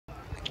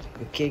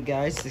Okay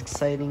guys,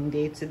 exciting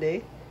day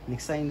today. An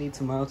exciting day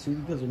tomorrow too,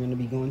 because we're going to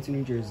be going to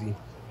New Jersey.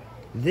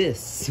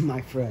 This, my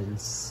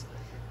friends,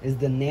 is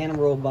the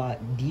nanrobot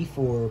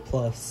D4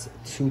 Plus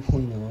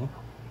 2.0.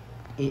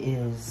 It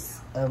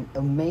is an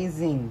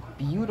amazing,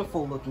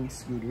 beautiful looking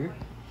scooter.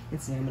 I'm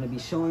going to be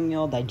showing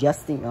y'all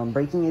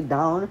breaking it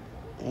down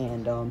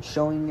and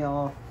showing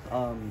y'all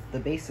the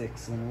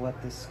basics and what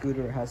this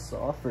scooter has to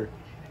offer.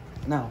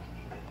 Now,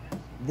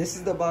 this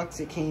is the box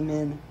it came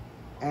in.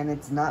 And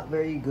it's not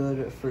very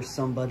good for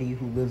somebody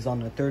who lives on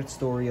the 3rd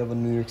story of a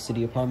New York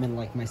City apartment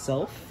like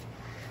myself.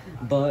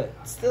 But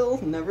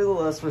still,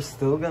 nevertheless, we're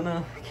still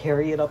gonna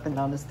carry it up and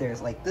down the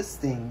stairs. Like this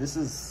thing, this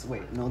is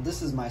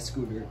my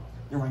scooter,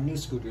 or my new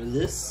scooter.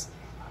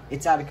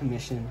 It's out of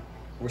commission.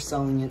 We're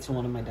selling it to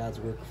one of my dad's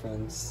work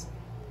friends.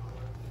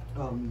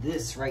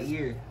 This right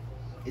here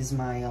is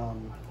my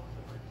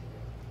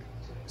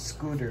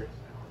scooter,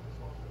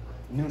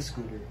 new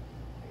scooter.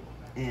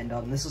 And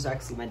this was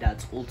actually my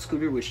dad's old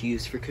scooter, which he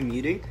used for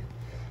commuting.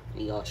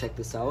 And y'all check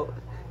this out.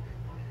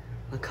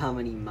 Look how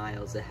many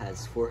miles it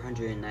has.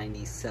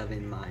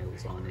 497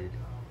 miles on it.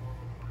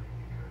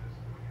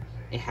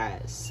 It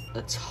has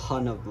a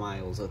ton of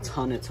miles. A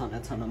ton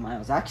of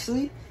miles.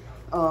 Actually,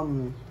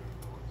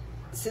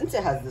 since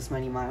it has this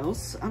many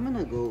miles, I'm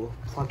gonna go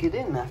plug it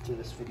in after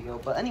this video.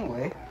 But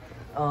anyway,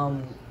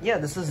 yeah,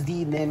 this is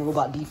the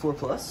nanrobot D4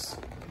 Plus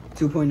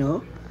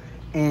 2.0.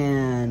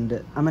 And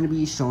I'm going to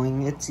be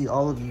showing it to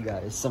all of you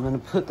guys. So I'm going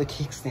to put the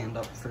kickstand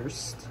up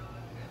first.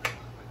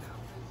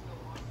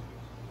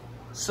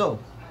 So,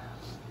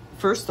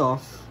 first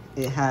off,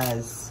 it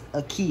has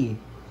a key.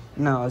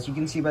 Now, as you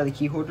can see by the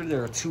key holder,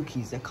 there are 2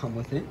 keys that come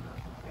with it.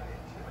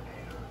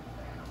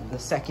 The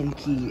second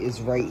key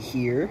is right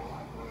here.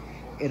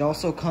 It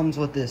also comes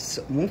with this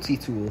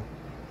multi-tool,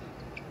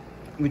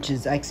 which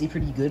is actually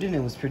pretty good, and it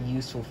was pretty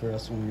useful for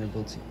us when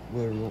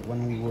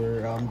we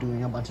were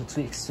doing a bunch of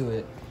tweaks to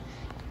it.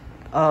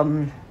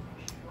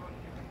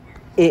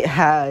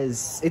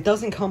 It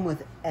doesn't come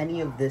with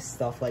any of this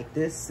stuff like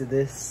this, and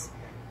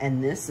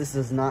this. This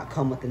does not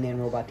come with the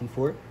nanrobot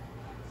D4.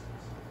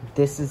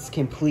 This is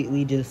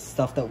completely just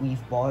stuff that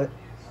we've bought,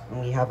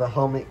 and we have a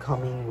helmet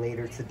coming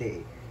later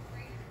today.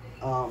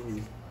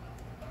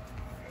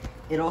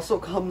 It also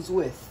comes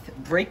with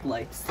brake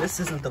lights. This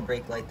isn't the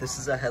brake light. This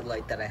is a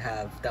headlight that I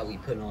have that we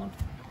put on.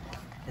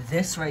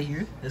 This right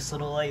here, this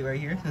little light right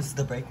here, this is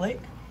the brake light.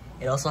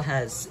 It also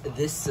has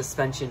this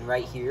suspension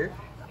right here.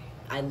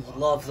 I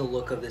love the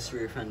look of this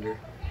rear fender.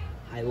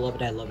 I love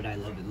it, I love it, I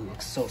love it. It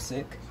looks so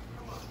sick.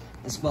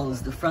 As well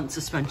as the front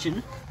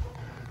suspension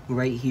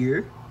right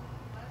here.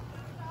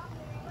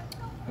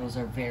 Those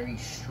are very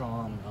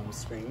strong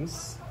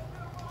springs.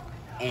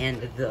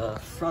 And the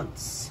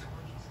fronts,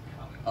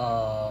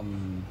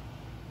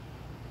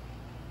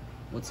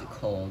 what's it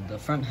called? The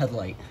front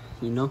headlight,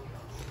 you know?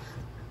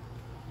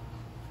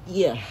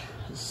 Yeah,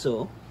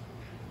 so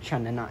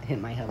trying to not hit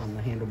my head on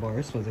the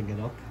handlebars as I get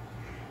up.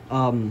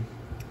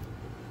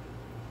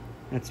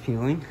 That's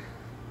peeling.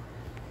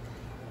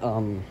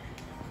 Alright,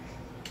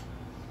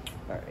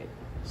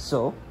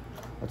 so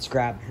let's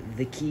grab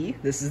the key.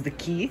 This is the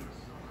key,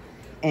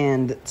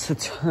 and to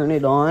turn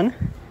it on,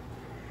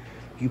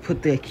 you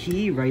put the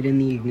key right in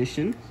the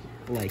ignition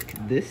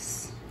like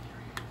this,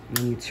 and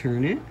then you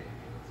turn it.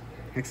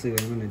 Actually,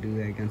 I'm gonna do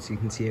that again so you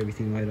can see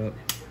everything light up.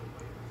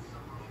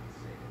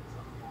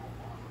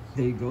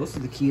 There you go, so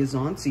the key is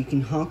on, so you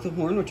can honk the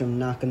horn, which I'm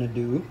not gonna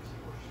do.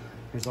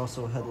 There's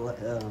also a headlight,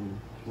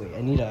 wait, I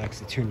need to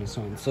actually turn this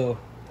on. So,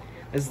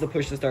 this is the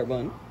push to start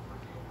button.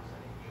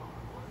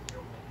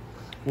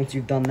 Once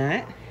you've done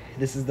that,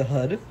 this is the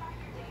HUD.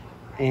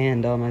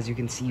 And as you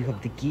can see, you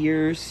have the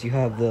gears, you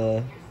have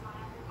the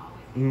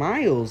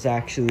miles,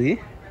 actually.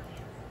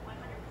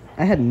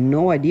 I had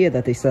no idea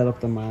that they set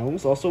up the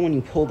miles. Also, when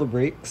you pull the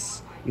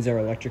brakes, these are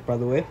electric, by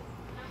the way,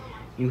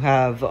 you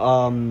have,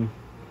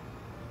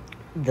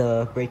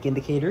 the brake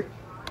indicator,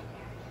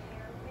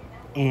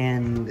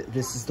 and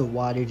this is the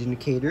wattage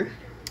indicator.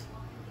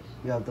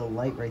 You have the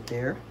light right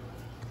there.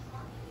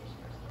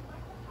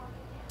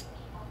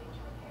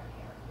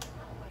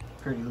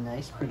 Pretty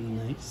nice, pretty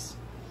nice.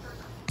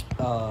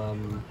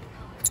 You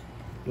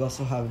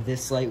also have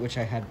this light, which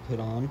I had put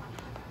on.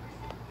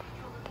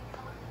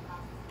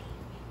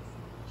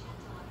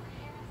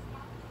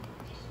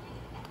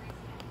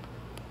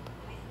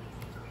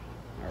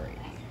 Alright,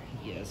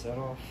 yeah, is that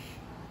off?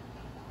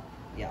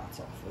 Yeah, it's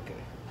off,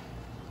 okay.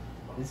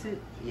 Is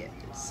it? Yeah, it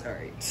is.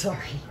 Alright,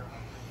 sorry.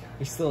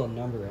 There's still a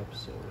number up,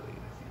 so...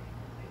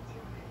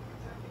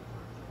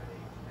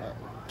 Alright.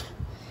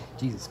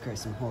 Jesus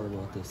Christ, I'm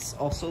horrible at this.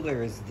 Also,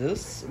 there is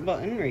this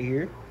button right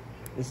here.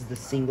 This is the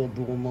single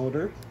dual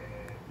motor.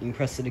 You can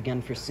press it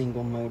again for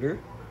single motor.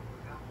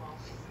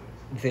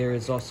 There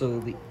is also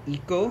the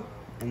eco,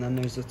 and then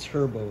there's a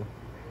turbo.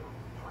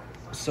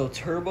 So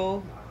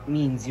turbo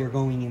means you're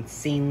going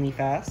insanely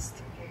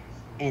fast,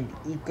 and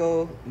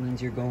eco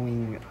means you're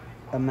going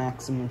a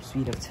maximum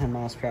speed of 10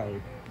 miles per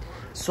hour.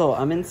 So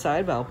I'm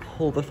inside, but I'll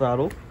pull the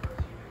throttle.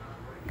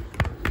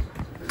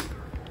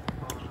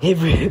 It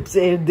rips.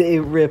 It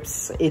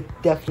rips. It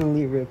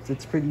definitely rips.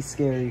 It's pretty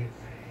scary.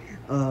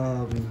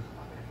 Yeah,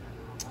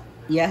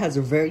 it has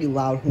a very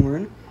loud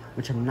horn,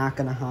 which I'm not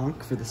gonna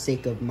honk for the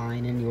sake of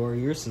mine and your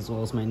ears, as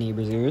well as my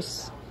neighbor's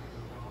ears.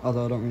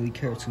 Although I don't really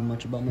care too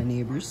much about my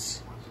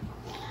neighbors.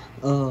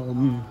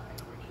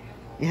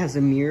 It has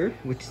a mirror,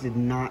 which did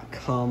not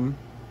come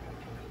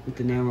with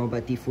the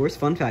nanrobot D4.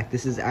 Fun fact,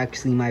 this is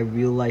actually my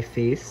real life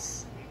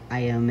face. I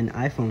am an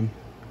iPhone.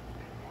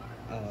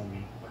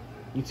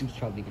 YouTube's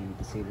probably gonna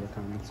disable the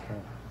comments,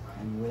 but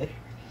anyway.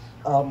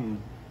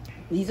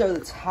 These are the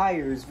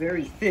tires,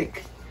 very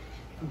thick,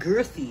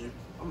 girthy.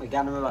 Oh my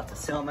god, I'm about to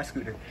sell my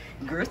scooter.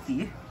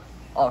 Girthy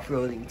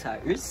off-roading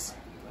tires.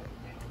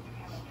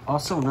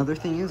 Also, another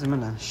thing is, I'm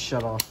gonna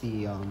shut off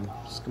the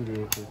scooter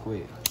real quick.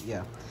 Wait,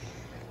 yeah.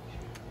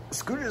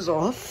 Scooter's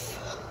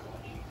off.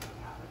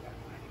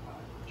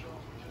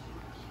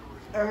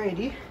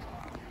 Alrighty.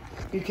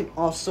 You can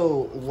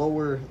also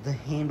lower the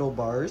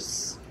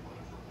handlebars.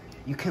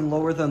 You can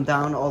lower them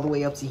down all the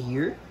way up to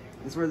here.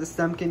 This is where the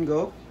stem can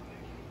go.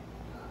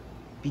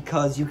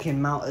 Because you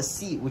can mount a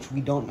seat, which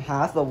we don't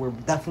have, but we're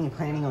definitely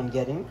planning on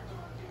getting.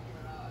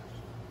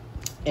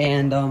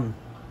 And,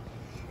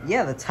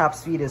 yeah, the top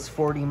speed is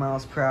 40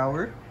 miles per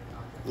hour.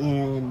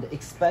 And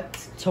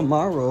expect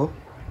tomorrow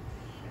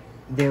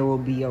there will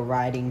be a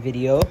riding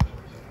video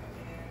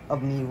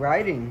of me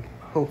riding,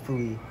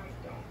 hopefully,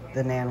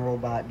 the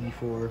nanrobot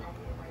D4.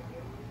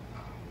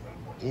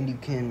 And you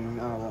can,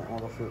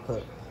 I'll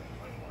put,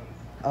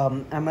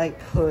 I might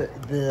put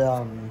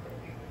the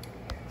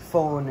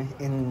phone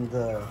in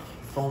the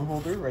phone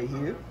holder right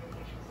here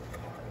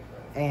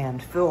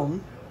and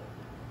film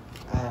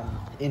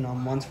in a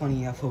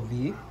 120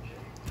 FOV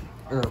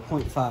or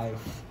 0.5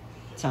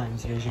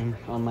 times vision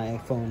on my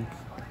phone,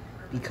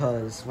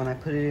 because when I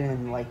put it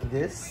in like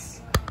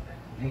this,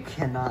 you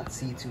cannot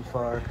see too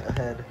far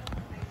ahead,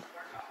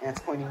 and it's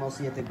pointing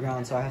mostly at the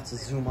ground, so I have to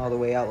zoom all the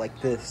way out like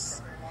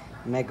this,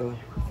 mega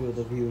field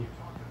of view,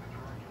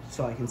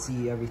 so I can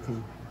see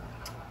everything.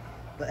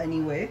 But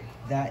anyway,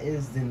 that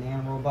is the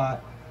nanrobot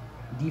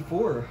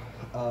D4.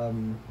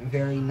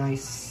 Very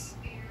nice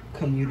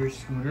commuter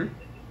scooter.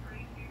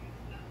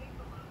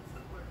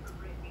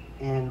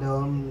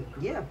 And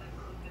yeah,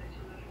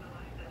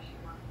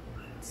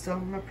 it's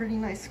a pretty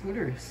nice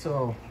scooter.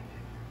 So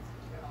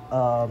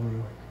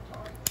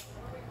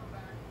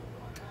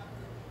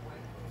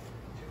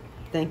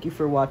thank you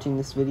for watching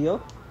this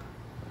video.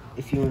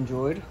 If you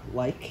enjoyed,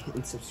 like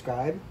and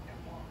subscribe,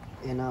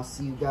 and I'll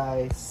see you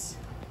guys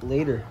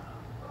later.